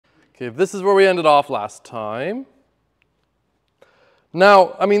Okay, if this is where we ended off last time.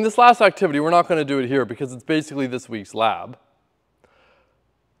 Now, I mean, this last activity, we're not going to do it here because it's basically this week's lab.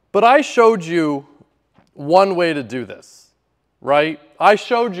 But I showed you one way to do this, right? I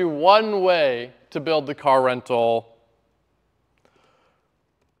showed you one way to build the car rental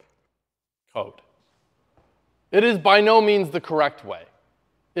code. It is by no means the correct way.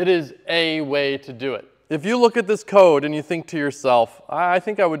 It is a way to do it. If you look at this code and you think to yourself, I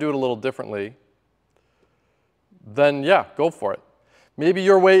think I would do it a little differently, then yeah, go for it. Maybe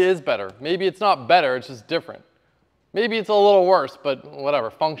your way is better. Maybe it's not better, it's just different. Maybe it's a little worse, but whatever,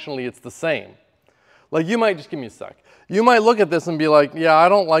 functionally it's the same. Like you might, just give me a sec. You might look at this and be like, yeah, I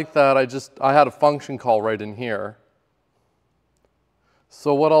don't like that, I had a function call right in here.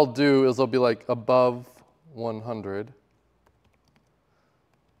 So what I'll do is I'll be like above 100.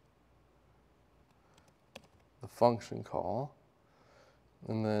 The function call,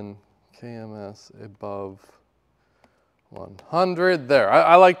 and then KMS above 100. There,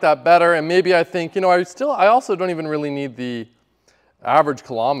 I like that better, and maybe I think, you know, I also don't even really need the average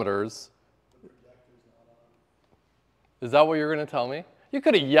kilometers. Is that what you're going to tell me? You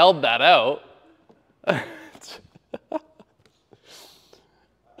could have yelled that out.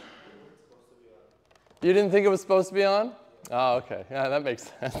 You didn't think it was supposed to be on? Oh, okay. Yeah, that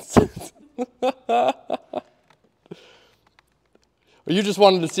makes sense. You just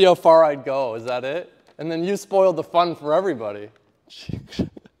wanted to see how far I'd go, is that it? And then you spoiled the fun for everybody.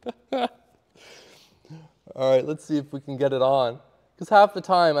 All right, let's see if we can get it on. Because half the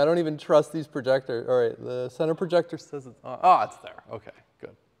time, I don't even trust these projectors. All right, the center projector says it's on. Oh, it's there. Okay,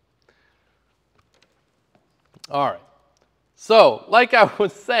 good. All right. So, like I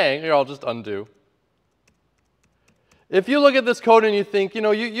was saying, here, I'll just undo. If you look at this code and you think, you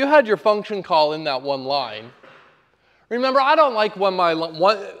know, you had your function call in that one line. Remember, I don't like when I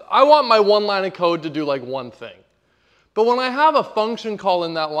want my one line of code to do like one thing. But when I have a function call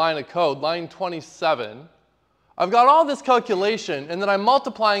in that line of code, line 27, I've got all this calculation, and then I'm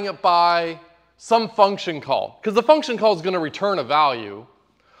multiplying it by some function call. Because the function call is going to return a value.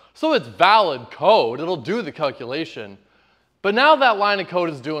 So it's valid code. It'll do the calculation. But now that line of code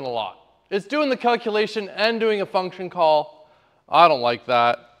is doing a lot. It's doing the calculation and doing a function call. I don't like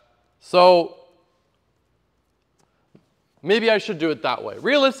that. So maybe I should do it that way.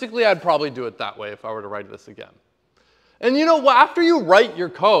 Realistically, I'd probably do it that way if I were to write this again. And you know, after you write your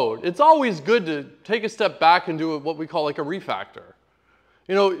code, it's always good to take a step back and do what we call like a refactor.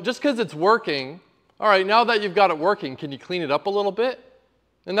 You know, just because it's working, all right, now that you've got it working, can you clean it up a little bit?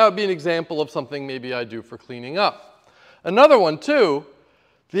 And that would be an example of something maybe I do for cleaning up. Another one too,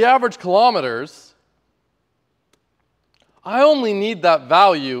 the average kilometers, I only need that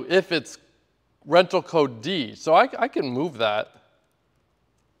value if it's rental code D. So I can move that.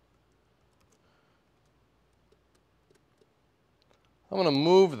 I'm going to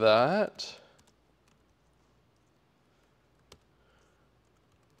move that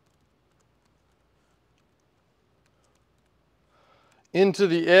into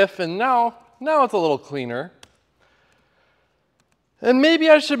the if, and now it's a little cleaner. And maybe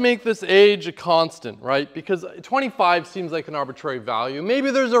I should make this age a constant, right? Because 25 seems like an arbitrary value.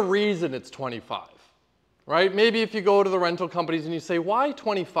 Maybe there's a reason it's 25, right? Maybe if you go to the rental companies and you say, why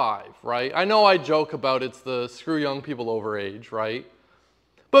 25, right? I know I joke about it's the screw young people over age, right?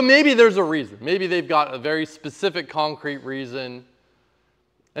 But maybe there's a reason. Maybe they've got a very specific concrete reason,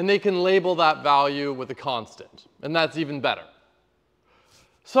 and they can label that value with a constant, and that's even better.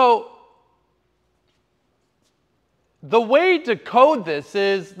 So the way to code this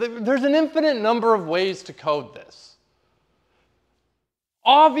is, there's an infinite number of ways to code this.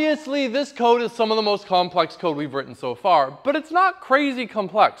 Obviously, this code is some of the most complex code we've written so far, but it's not crazy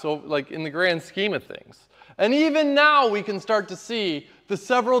complex, so like in the grand scheme of things. And even now, we can start to see the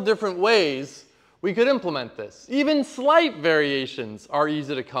several different ways we could implement this. Even slight variations are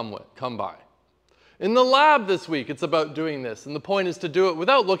easy to come by. In the lab this week, it's about doing this, and the point is to do it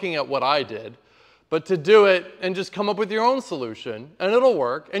without looking at what I did, but to do it and just come up with your own solution, and it'll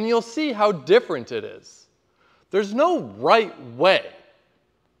work, and you'll see how different it is. There's no right way.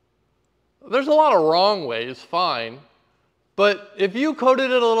 There's a lot of wrong ways, fine, but if you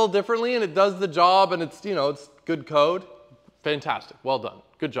coded it a little differently and it does the job and it's, you know, it's good code, fantastic, well done,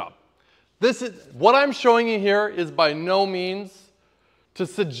 good job. What I'm showing you here is by no means to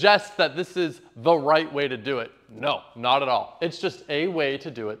suggest that this is the right way to do it. No, not at all. It's just a way to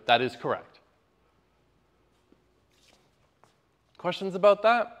do it that is correct. Questions about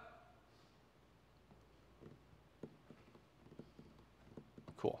that?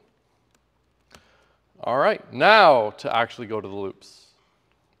 Cool. All right, now to actually go to the loops.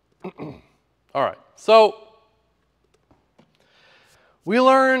 All right, so we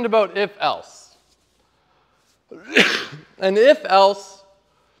learned about if-else. And if-else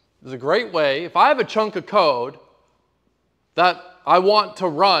is a great way. If I have a chunk of code that I want to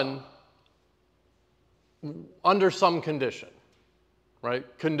run under some condition, right?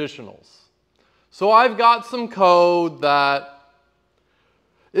 Conditionals. So I've got some code that,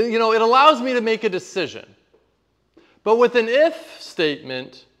 it allows me to make a decision. But with an if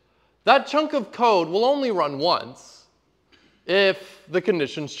statement, that chunk of code will only run once if the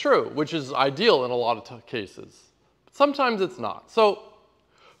condition's true, which is ideal in a lot of cases. But sometimes it's not. So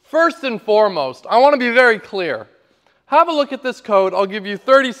first and foremost, I want to be very clear. Have a look at this code. I'll give you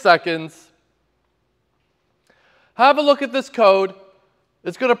 30 seconds. Have a look at this code.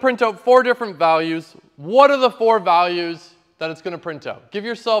 It's going to print out 4 different values. What are the 4 values that it's going to print out? Give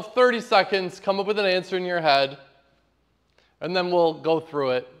yourself 30 seconds. Come up with an answer in your head. And then we'll go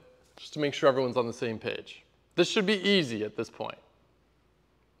through it just to make sure everyone's on the same page. This should be easy at this point.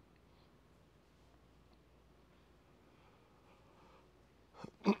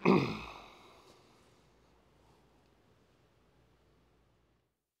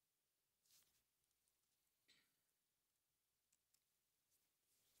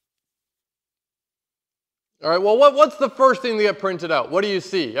 All right, well, what's the first thing to get printed out? What do you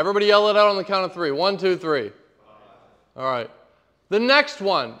see? Everybody yell it out on the count of 3. 1, 2, 3. All right. The next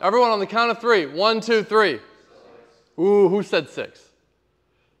one. Everyone on the count of 3. 1, 2, 3. Ooh, who said 6?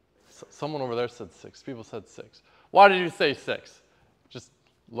 Someone over there said 6. People said 6. Why did you say 6? Just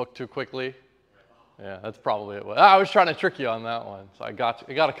look too quickly? Yeah, that's probably it. I was trying to trick you on that one, so I got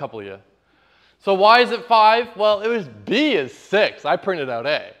a couple of you. So why is it 5? Well, it was B is 6. I printed out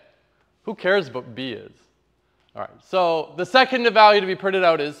A. Who cares what B is? All right, so the second value to be printed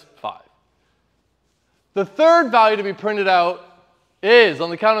out is 5. The third value to be printed out is, on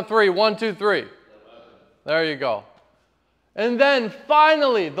the count of 3, 1, 2, 3. 11. There you go. And then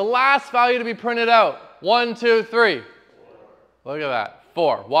finally, the last value to be printed out, 1, 2, 3. 4. Look at that,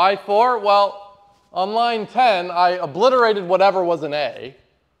 4. Why 4? Well, on line 10, I obliterated whatever was an A,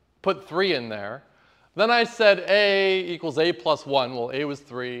 put 3 in there. Then I said A equals A plus 1. Well, A was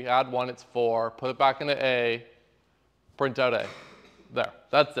 3, add 1, it's 4. Put it back into A, print out A. There,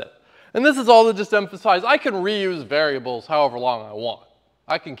 that's it. And this is all to just emphasize, I can reuse variables however long I want.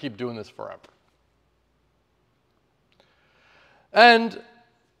 I can keep doing this forever. And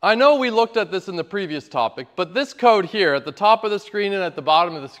I know we looked at this in the previous topic, but this code here at the top of the screen and at the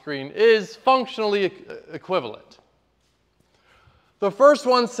bottom of the screen is functionally equivalent. The first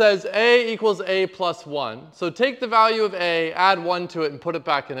one says A equals A plus 1. So take the value of A, add 1 to it, and put it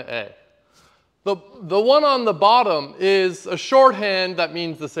back into A. The one on the bottom is a shorthand that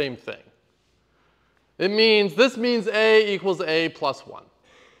means the same thing. This means A equals A plus 1.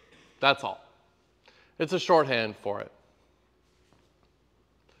 That's all. It's a shorthand for it.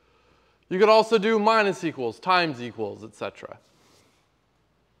 You could also do minus equals, times equals, etc.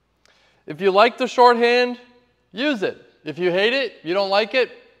 If you like the shorthand, use it. If you hate it, you don't like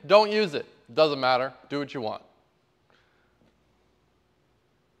it, don't use it. It doesn't matter. Do what you want.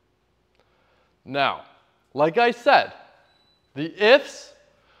 Now, like I said, the ifs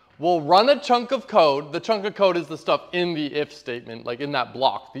will run a chunk of code. The chunk of code is the stuff in the if statement, like in that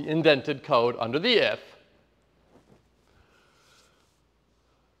block, the indented code under the if.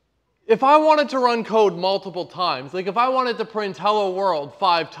 If I wanted to run code multiple times, like if I wanted to print hello world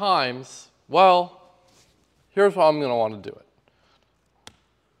 5 times, well, here's how I'm going to want to do it.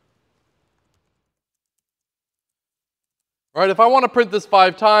 All right, if I want to print this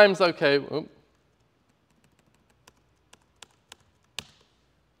 5 times, okay. Oops.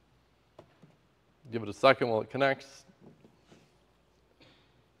 Give it a second while it connects.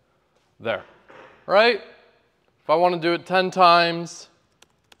 There, right? If I want to do it 10 times,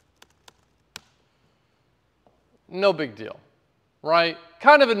 no big deal, right?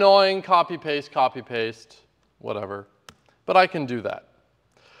 Kind of annoying, copy, paste, whatever. But I can do that.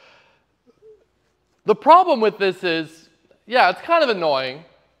 The problem with this is, yeah, it's kind of annoying.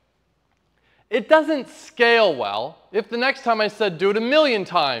 It doesn't scale well. If the next time I said do it 1,000,000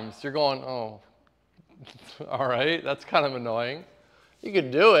 times, you're going, oh, all right, that's kind of annoying. You could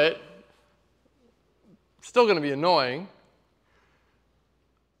do it. Still going to be annoying.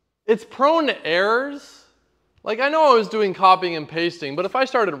 It's prone to errors. Like, I know I was doing copying and pasting, but if I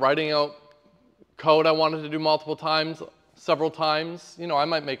started writing out code I wanted to do multiple times, several times, I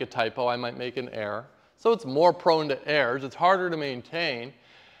might make a typo, I might make an error. So it's more prone to errors. It's harder to maintain.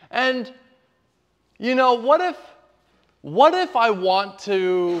 And, what if I want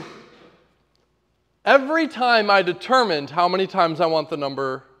to, every time I determined how many times I want the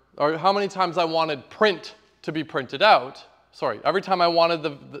number, or how many times I wanted print to be printed out, sorry, every time I wanted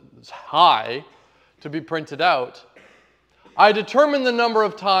the high to be printed out, I determined the number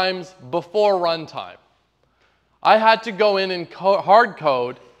of times before runtime. I had to go in and hard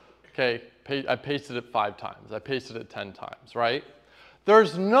code, okay, I pasted it 5 times, I pasted it 10 times, right?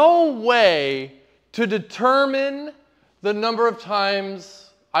 There's no way to determine the number of times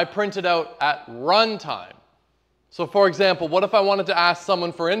I printed out at runtime. So for example, what if I wanted to ask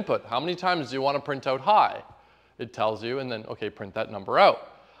someone for input? How many times do you want to print out high? It tells you, and then, okay, print that number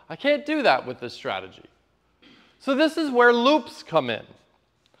out. I can't do that with this strategy. So this is where loops come in.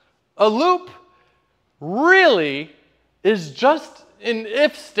 A loop really is just an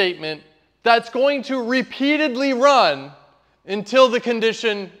if statement that's going to repeatedly run until the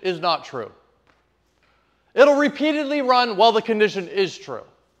condition is not true. It'll repeatedly run while the condition is true.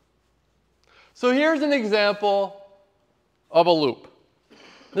 So here's an example of a loop.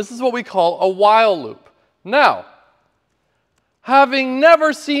 This is what we call a while loop. Now, having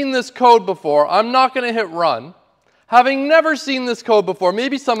never seen this code before, I'm not going to hit run. Having never seen this code before,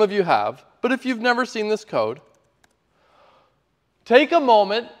 maybe some of you have, but if you've never seen this code, take a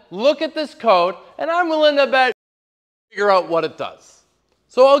moment, look at this code, and I'm willing to bet figure out what it does.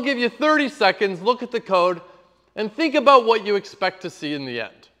 So I'll give you 30 seconds, look at the code, and think about what you expect to see in the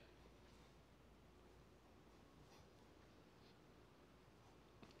end.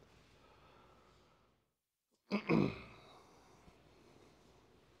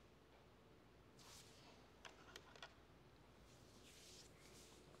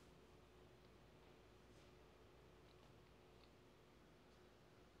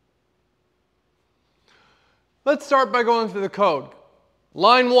 Let's start by going through the code.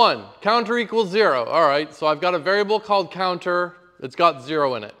 Line 1, counter equals 0. All right, so I've got a variable called counter. It's got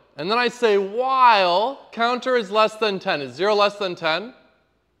 0 in it. And then I say while counter is less than 10. Is 0 less than 10?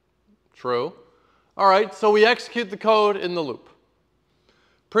 True. All right, so we execute the code in the loop.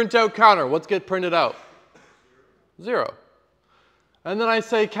 Print out counter. What's get printed out? 0. And then I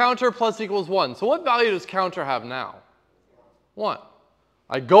say counter plus equals 1. So what value does counter have now? 1.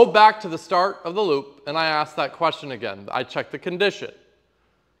 I go back to the start of the loop and I ask that question again. I check the condition.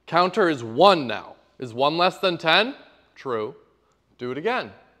 Counter is 1 now. Is 1 less than 10? True. Do it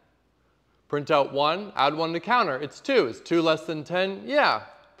again. Print out 1, add 1 to counter. It's 2. Is 2 less than 10? Yeah.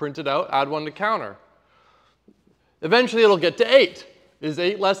 Print it out, add 1 to counter. Eventually it'll get to 8. Is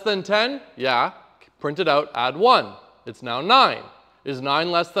 8 less than 10? Yeah. Print it out, add 1. It's now 9. Is 9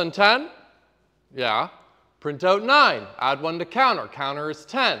 less than 10? Yeah. Print out 9, add 1 to counter. Counter is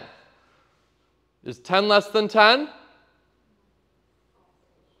 10. Is 10 less than 10?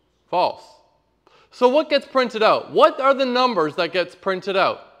 False. So what gets printed out? What are the numbers that gets printed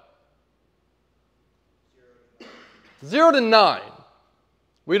out? 0 to 9.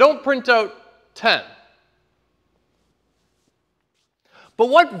 We don't print out 10. But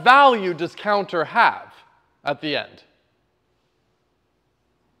what value does counter have at the end?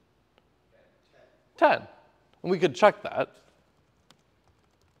 10. And we could check that.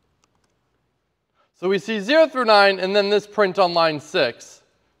 So we see 0 through 9, and then this print on line 6.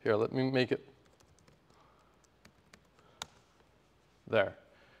 Here, let me make it there.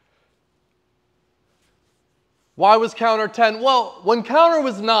 Why was counter 10? Well, when counter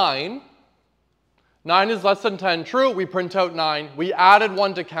was 9, 9 is less than 10, true, we print out 9. We added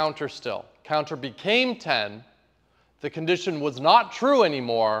 1 to counter still. Counter became 10. The condition was not true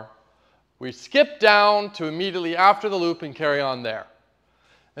anymore. We skip down to immediately after the loop and carry on there.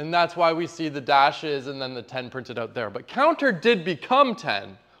 And that's why we see the dashes and then the 10 printed out there. But counter did become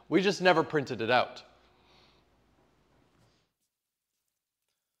 10. We just never printed it out.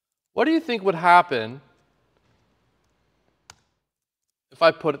 What do you think would happen if I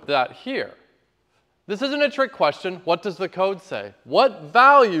put that here? This isn't a trick question. What does the code say? What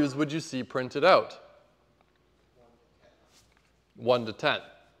values would you see printed out? 1 to 10.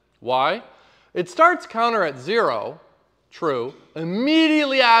 Why? It starts counter at 0, true,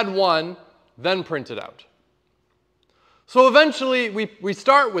 immediately add 1, then print it out. So eventually we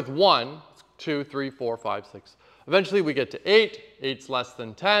start with 1, 2, 3, 4, 5, 6. Eventually we get to 8, 8's less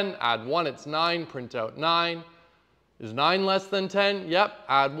than 10, add 1, it's 9, print out 9. Is 9 less than 10? Yep,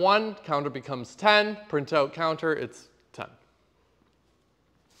 add 1, counter becomes 10, print out counter, it's 10.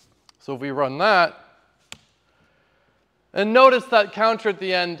 So if we run that, and notice that counter at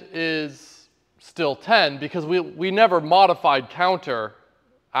the end is still 10 because we never modified counter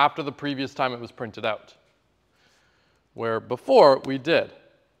after the previous time it was printed out, where before we did.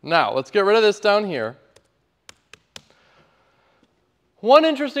 Now, let's get rid of this down here. One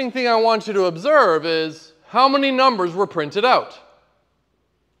interesting thing I want you to observe is how many numbers were printed out?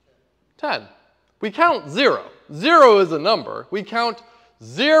 10. We count 0. 0 is a number. We count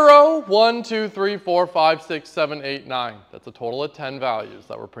 0, 1, 2, 3, 4, 5, 6, 7, 8, 9. That's a total of 10 values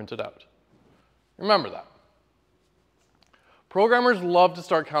that were printed out. Remember that. Programmers love to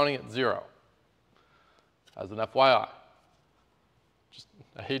start counting at 0. As an FYI. Just,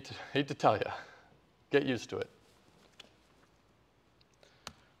 I hate to tell you. Get used to it.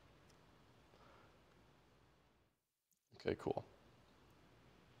 Okay, cool.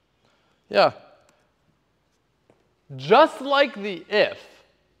 Yeah. Just like the if,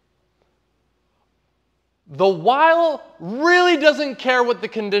 the while really doesn't care what the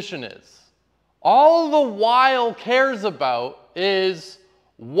condition is. All the while cares about is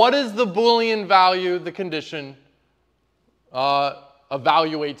what is the Boolean value the condition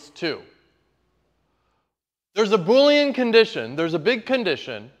evaluates to. There's a Boolean condition, there's a big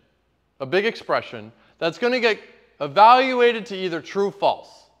condition, a big expression, that's going to get evaluated to either true or false.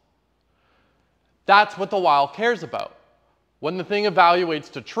 That's what the while cares about. When the thing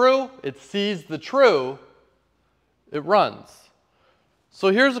evaluates to true, it sees the true, it runs. So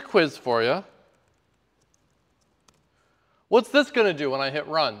here's a quiz for you. What's this going to do when I hit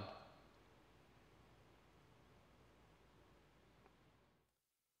run?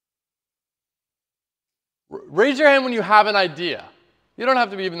 Raise your hand when you have an idea. You don't have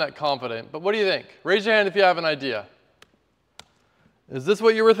to be even that confident, but what do you think? Raise your hand if you have an idea. Is this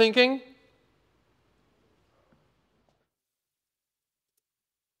what you were thinking?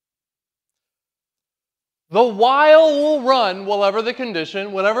 The while will run whatever the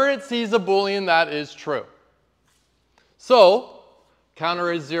condition, whenever it sees a Boolean that is true. So,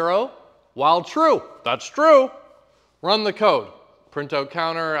 counter is 0, while true. That's true. Run the code. Print out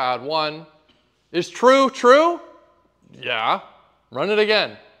counter, add 1. Is true true? Yeah. Run it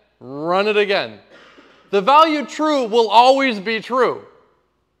again. Run it again. The value true will always be true.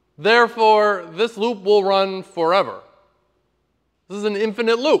 Therefore, this loop will run forever. This is an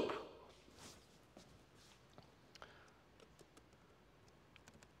infinite loop.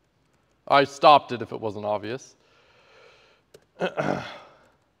 I stopped it if it wasn't obvious.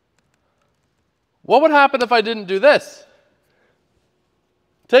 What would happen if I didn't do this?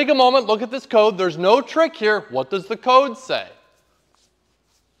 Take a moment, look at this code. There's no trick here. What does the code say?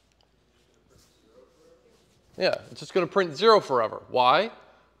 Yeah, it's just going to print 0 forever. Why?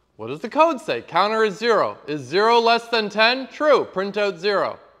 What does the code say? Counter is 0. Is 0 less than 10? True. Print out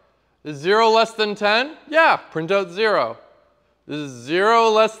 0. Is 0 less than 10? Yeah. Print out 0. Is 0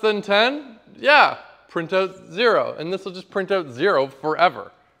 less than 10? Yeah. Print out 0. And this will just print out 0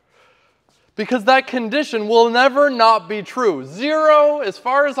 forever. Because that condition will never not be true. 0, as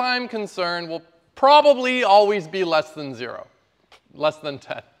far as I'm concerned, will probably always be less than 0. Less than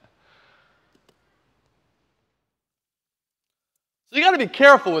 10. So you got to be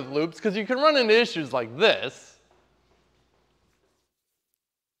careful with loops because you can run into issues like this.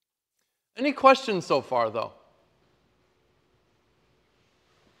 Any questions so far, though?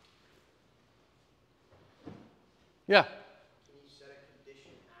 Yeah. Can you set a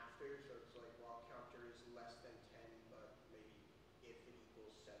condition after, so it's like while counter is less than 10, but maybe if it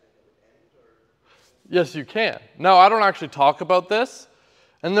equals 7, it would end, or? Yes, you can. No, I don't actually talk about this.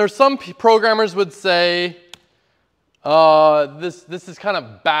 And there's some programmers would say, this is kind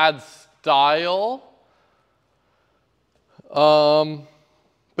of bad style.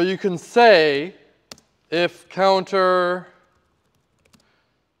 But you can say if counter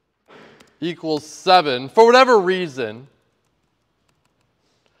equals 7, for whatever reason,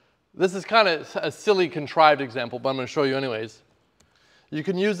 this is kind of a silly contrived example, but I'm going to show you anyways. You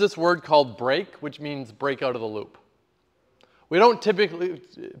can use this word called break, which means break out of the loop. We don't typically,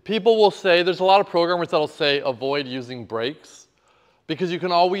 people will say, there's a lot of programmers that'll say avoid using breaks because you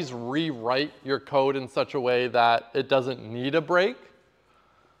can always rewrite your code in such a way that it doesn't need a break.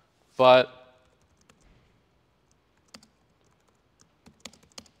 But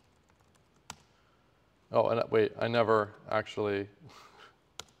oh, and wait, I never actually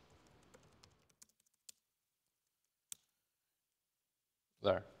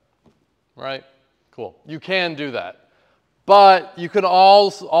there. Right? Cool. You can do that. But you can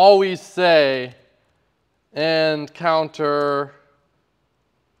always say and counter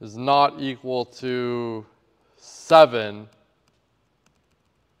is not equal to 7.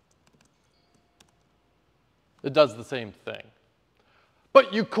 It does the same thing.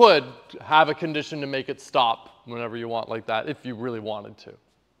 But you could have a condition to make it stop whenever you want like that, if you really wanted to.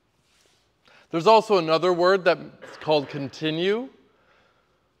 There's also another word that's called continue,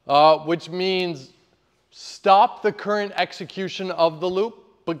 which means stop the current execution of the loop,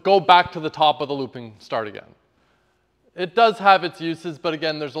 but go back to the top of the loop and start again. It does have its uses, but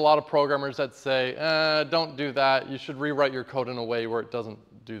again, there's a lot of programmers that say, don't do that. You should rewrite your code in a way where it doesn't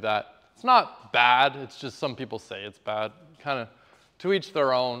do that. It's not bad, it's just some people say it's bad. Kind of to each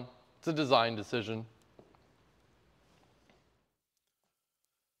their own. It's a design decision.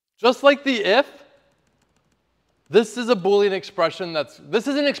 Just like the if, this is a Boolean expression this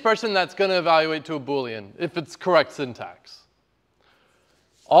is an expression that's going to evaluate to a Boolean if it's correct syntax.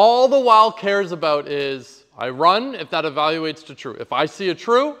 All the while cares about is I run if that evaluates to true. If I see a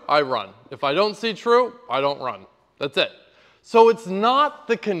true, I run. If I don't see true, I don't run. That's it. So it's not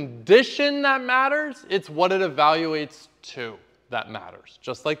the condition that matters, it's what it evaluates to that matters,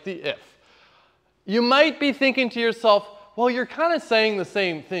 just like the if. You might be thinking to yourself, well, you're kind of saying the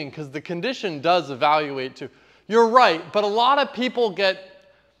same thing because the condition does evaluate to. You're right, but a lot of people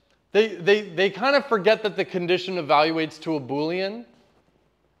they kind of forget that the condition evaluates to a Boolean,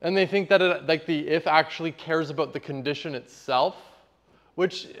 and they think that like the if actually cares about the condition itself,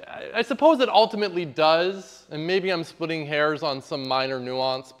 which I suppose it ultimately does, and maybe I'm splitting hairs on some minor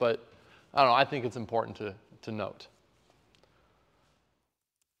nuance, but I don't know, I think it's important to note.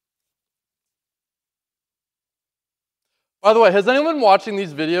 By the way, has anyone watching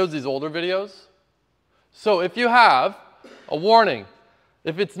these videos, these older videos? So if you have, a warning.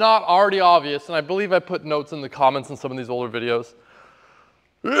 If it's not already obvious, and I believe I put notes in the comments in some of these older videos,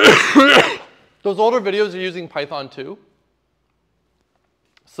 those older videos are using Python 2.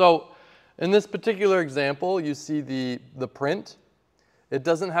 So in this particular example, you see the print. It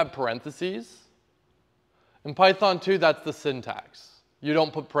doesn't have parentheses. In Python 2, that's the syntax. You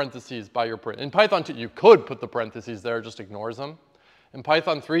don't put parentheses by your print. In Python 2, you could put the parentheses there, just ignores them. In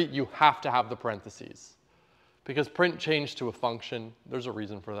Python 3, you have to have the parentheses. Because print changed to a function. There's a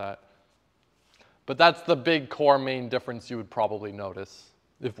reason for that. But that's the big core main difference you would probably notice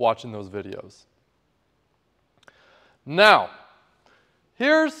if watching those videos. Now,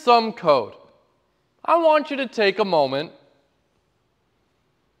 here's some code. I want you to take a moment.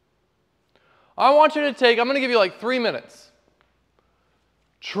 I'm going to give you like 3 minutes.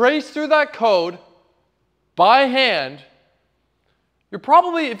 Trace through that code by hand. You're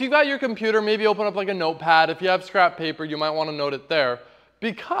probably, if you got your computer, maybe open up like a notepad. If you have scrap paper, you might want to note it there.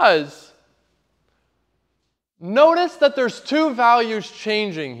 Because notice that there's two values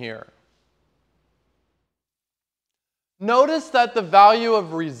changing here. Notice that the value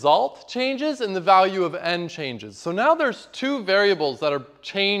of result changes and the value of n changes. So now there's two variables that are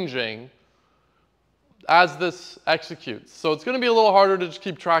changing as this executes. So it's going to be a little harder to just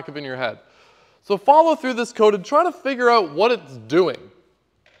keep track of in your head. So follow through this code and try to figure out what it's doing.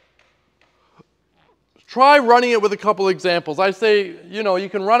 Try running it with a couple examples. I say, you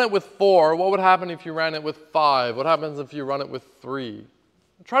can run it with 4. What would happen if you ran it with 5? What happens if you run it with 3?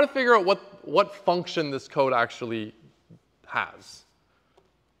 Try to figure out what function this code actually has.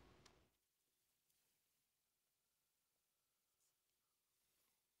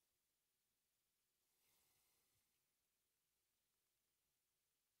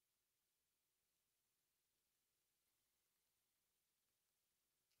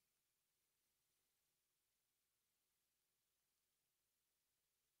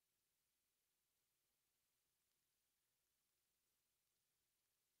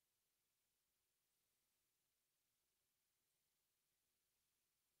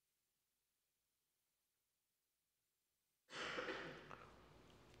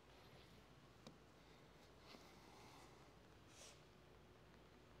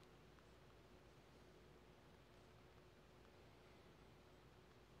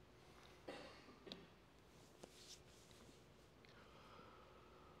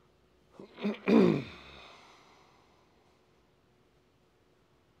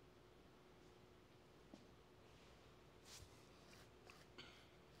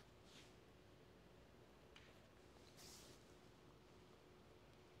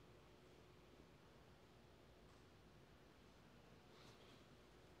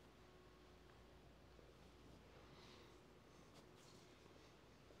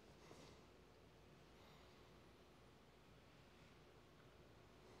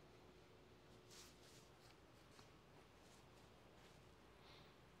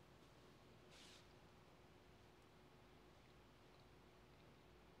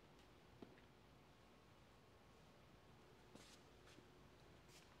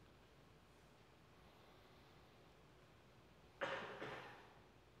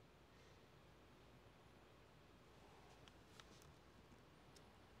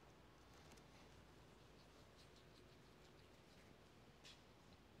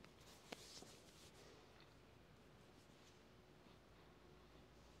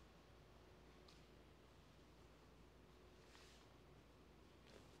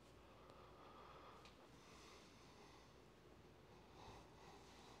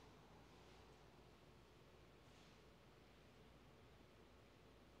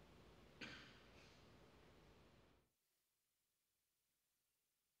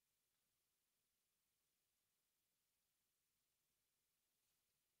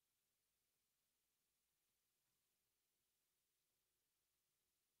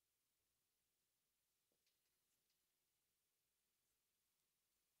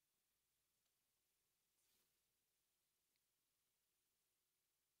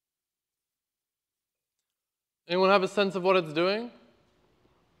 Anyone have a sense of what it's doing?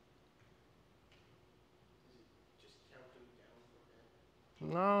 Just counting down from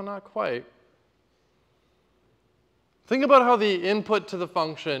it. No, not quite. Think about how the input to the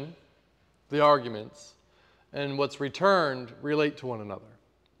function, the arguments, and what's returned relate to one another.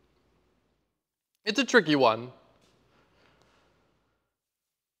 It's a tricky one.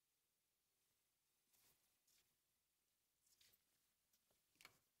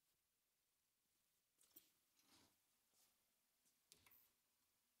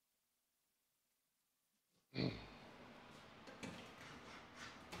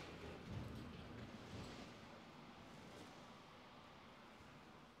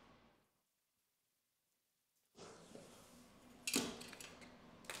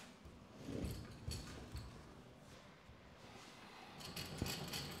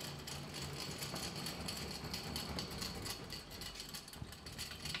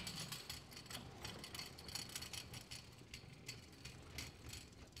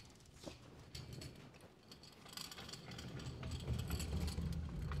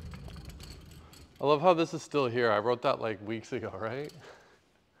 I love how this is still here. I wrote that like weeks ago, right?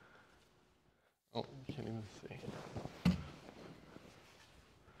 Oh, you can't even see.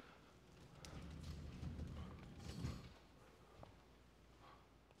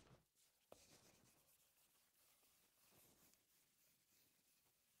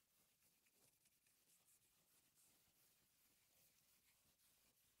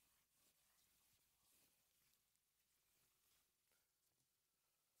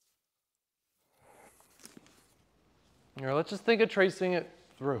 Here, let's just think of tracing it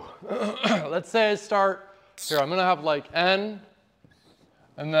through. Let's say I start here. I'm going to have like n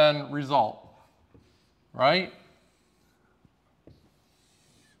and then result, right?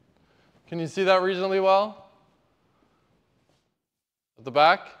 Can you see that reasonably well? At the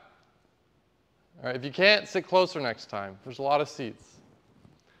back? All right, if you can't, sit closer next time. There's a lot of seats.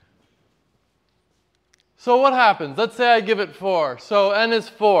 So what happens? Let's say I give it 4. So n is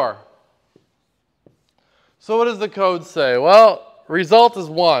 4. So what does the code say? Well, result is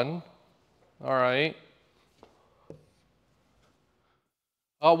 1. All right.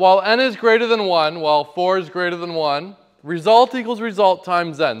 While n is greater than 1, while 4 is greater than 1, result equals result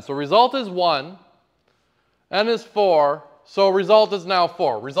times n. So result is 1, n is 4, so result is now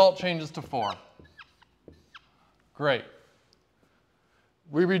 4. Result changes to 4. Great.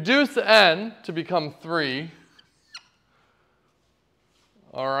 We reduce n to become 3.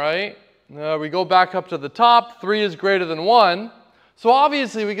 All right. Now we go back up to the top. 3 is greater than 1. So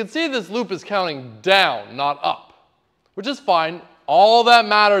obviously we can see this loop is counting down, not up, which is fine. All that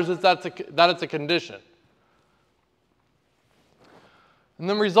matters is that it's a condition. And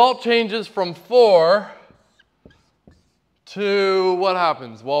then result changes from 4 to what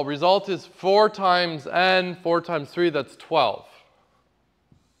happens? Well, result is 4 times n, 4 times 3, that's 12.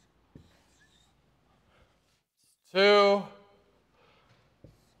 2.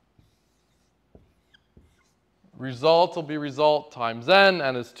 Result will be result times n.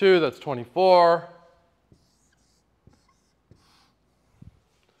 N is 2, that's 24.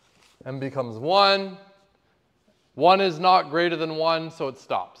 N becomes 1. 1 is not greater than 1, so it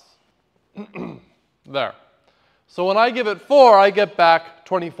stops. There. So when I give it 4, I get back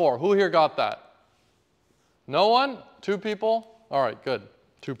 24. Who here got that? No one? 2 people? All right, good.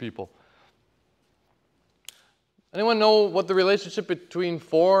 2 people. Anyone know what the relationship between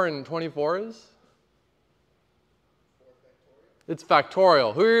 4 and 24 is? It's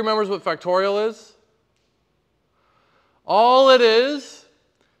factorial. Who remembers what factorial is? All it is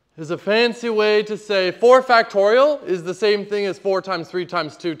a fancy way to say 4 factorial is the same thing as 4 times 3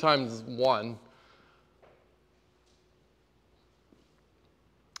 times 2 times 1.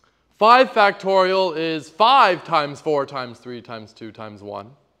 5 factorial is 5 times 4 times 3 times 2 times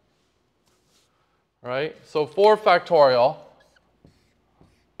 1. Right? So 4 factorial,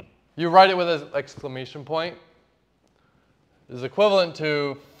 you write it with an exclamation point, is equivalent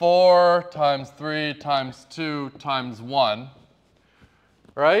to 4 times 3 times 2 times 1,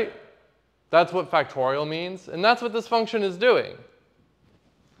 right? That's what factorial means, and that's what this function is doing.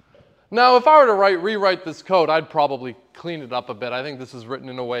 Now, if I were to rewrite this code, I'd probably clean it up a bit. I think this is written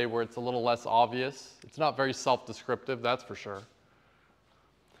in a way where it's a little less obvious. It's not very self-descriptive, that's for sure.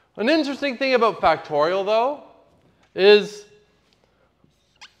 An interesting thing about factorial, though, is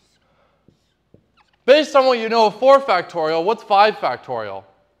based on what you know of 4 factorial, what's 5 factorial?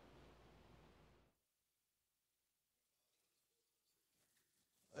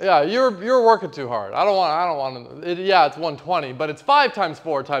 Yeah, you're working too hard. I don't want to, yeah, it's 120, but it's 5 times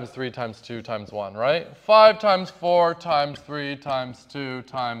 4 times 3 times 2 times 1, right? 5 times 4 times 3 times 2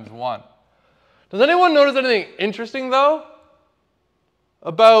 times 1. Does anyone notice anything interesting though?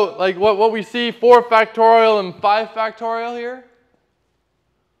 About like what we see 4 factorial and 5 factorial here?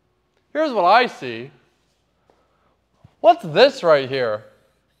 Here's what I see. What's this right here?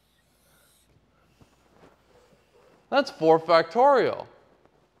 That's 4 factorial.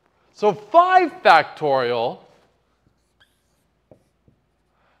 So 5 factorial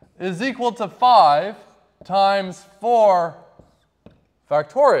is equal to 5 times 4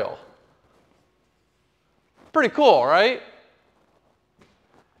 factorial. Pretty cool, right?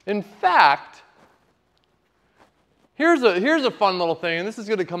 In fact, here's a fun little thing, and this is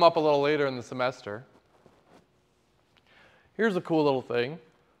going to come up a little later in the semester. Here's a cool little thing.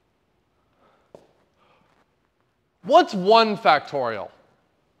 What's 1 factorial?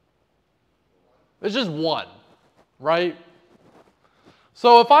 It's just 1, right?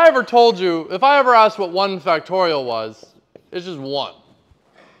 So if I ever asked what 1 factorial was, it's just 1.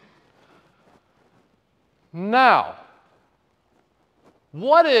 Now,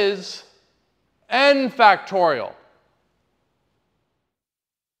 what is n factorial?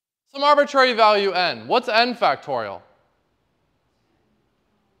 Some arbitrary value n. What's n factorial?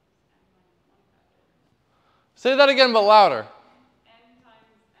 Say that again, but louder.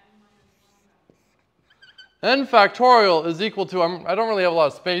 N factorial is equal to, I don't really have a lot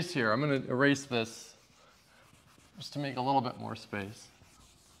of space here. I'm going to erase this just to make a little bit more space.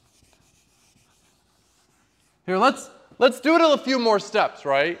 Here, let's do it in a few more steps,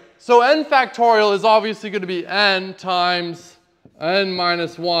 right? So n factorial is obviously going to be n times n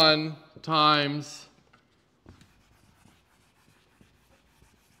minus 1 times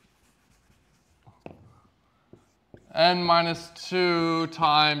n minus 2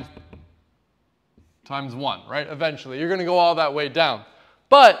 times 1, right? Eventually, you're going to go all that way down.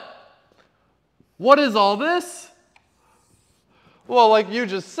 But what is all this? Well, like you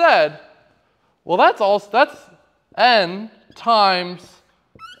just said, well, that's n times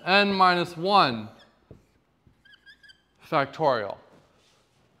n minus 1 factorial.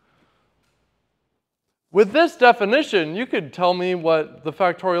 With this definition, you could tell me what the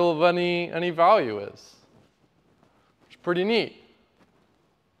factorial of any value is. It's pretty neat.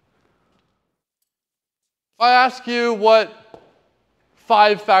 If I ask you what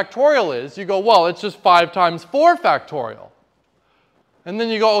 5 factorial is, you go, well, it's just 5 times 4 factorial. And then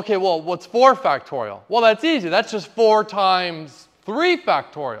you go, okay, well, what's 4 factorial? Well, that's easy. That's just 4 times 3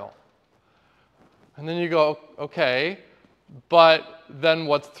 factorial. And then you go, okay, but then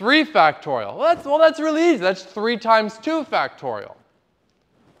what's 3 factorial? Well, that's really easy. That's 3 times 2 factorial.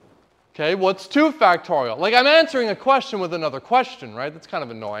 Okay, what's 2 factorial? Like, I'm answering a question with another question, right? That's kind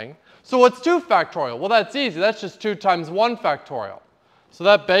of annoying. So what's 2 factorial? Well, that's easy. That's just 2 times 1 factorial. So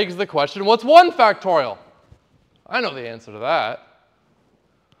that begs the question, what's 1 factorial? I know the answer to that.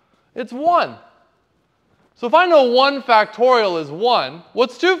 It's 1. So if I know 1 factorial is 1,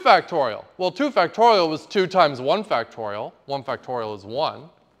 what's 2 factorial? Well, 2 factorial was 2 times 1 factorial. 1 factorial is 1.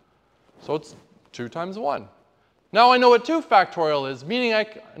 So it's 2 times 1. Now I know what 2 factorial is, meaning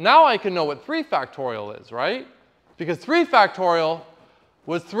now I can know what 3 factorial is, right? Because 3 factorial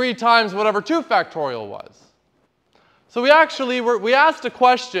was 3 times whatever 2 factorial was. So we asked a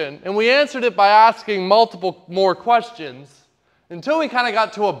question, and we answered it by asking multiple more questions until we kind of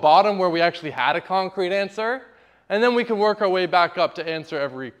got to a bottom where we actually had a concrete answer, and then we can work our way back up to answer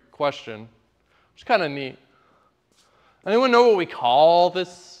every question, which is kind of neat. Anyone know what we call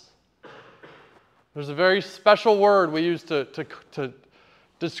this? There's a very special word we use to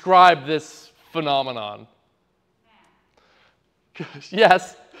describe this phenomenon.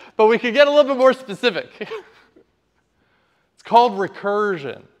 Yes, but we could get a little bit more specific. It's called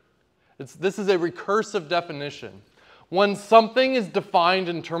recursion. This is a recursive definition. When something is defined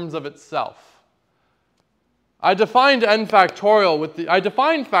in terms of itself. I defined factorial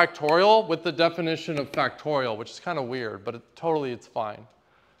with the definition of factorial, which is kind of weird, but it's fine.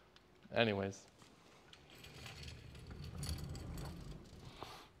 Anyways.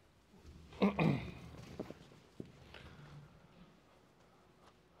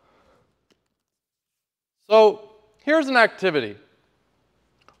 So here's an activity.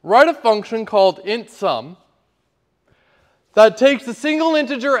 Write a function called int sum that takes a single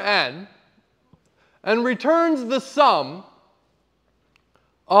integer n and returns the sum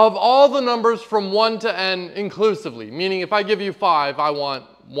of all the numbers from 1 to n inclusively. Meaning if I give you 5, I want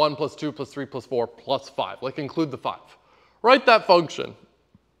 1 plus 2 plus 3 plus 4 plus 5. Like include the 5. Write that function.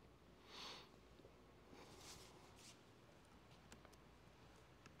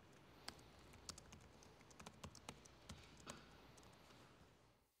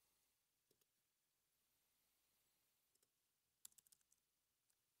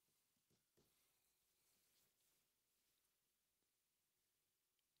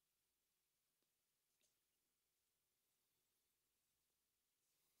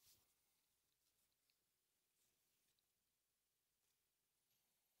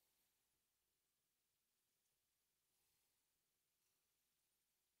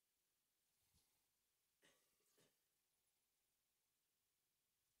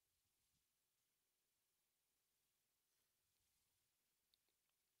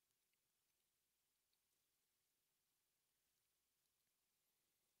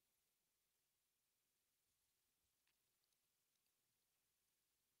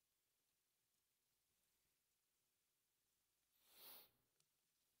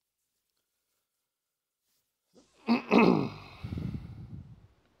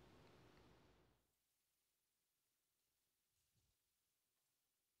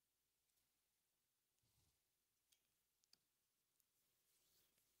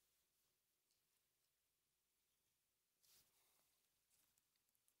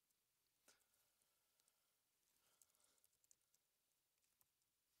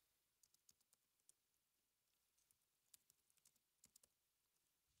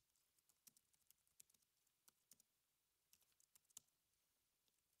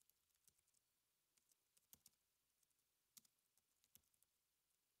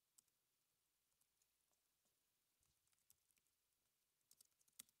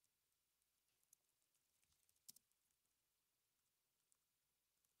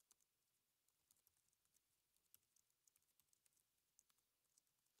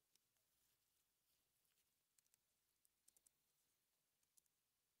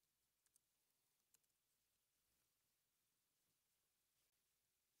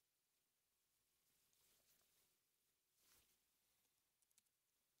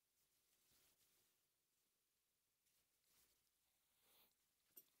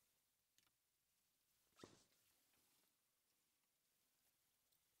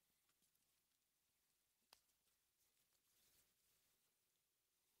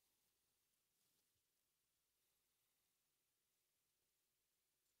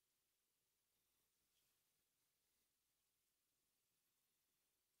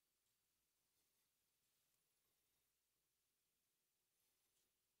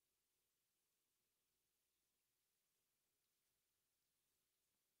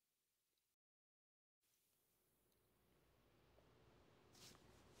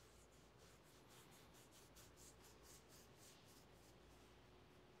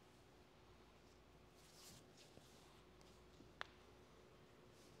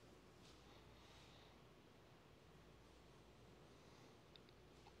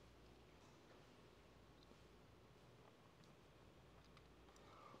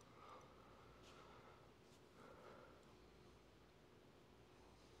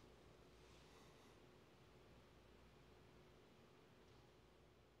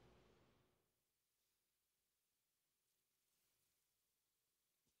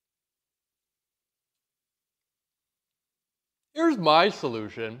 Here's my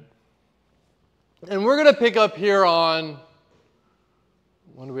solution. And we're going to pick up here on,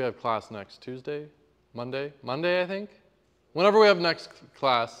 when do we have class next? Tuesday? Monday? Monday, I think? Whenever we have next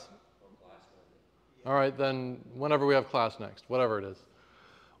class. All right, then whenever we have class next, whatever it is.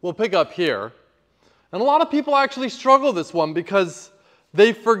 We'll pick up here. And a lot of people actually struggle this one because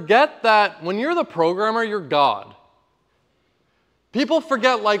they forget that when you're the programmer, you're God. People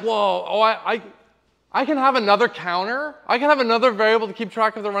forget like, whoa, I can have another counter. I can have another variable to keep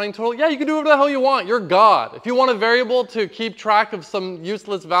track of the running total. Yeah, you can do whatever the hell you want. You're God. If you want a variable to keep track of some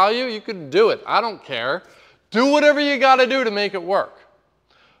useless value, you can do it. I don't care. Do whatever you got to do to make it work.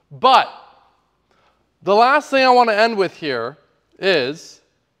 But the last thing I want to end with here is,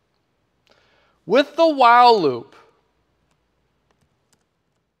 with the while loop,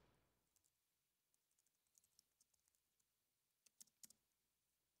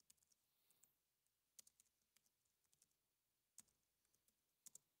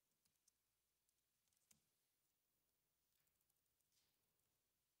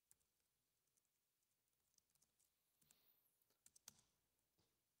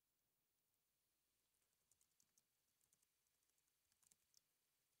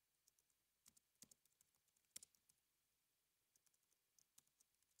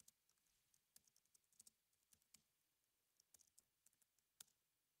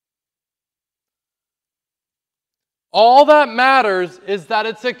 all that matters is that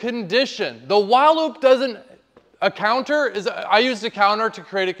it's a condition. The while loop doesn't, a counter is, I used a counter to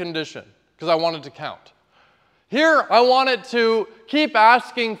create a condition because I wanted to count. Here, I want it to keep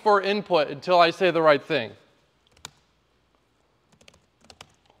asking for input until I say the right thing.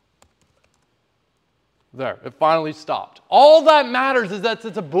 There, it finally stopped. All that matters is that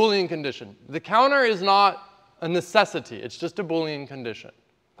it's a Boolean condition. The counter is not a necessity, it's just a Boolean condition.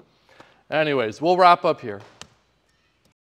 Anyways, we'll wrap up here.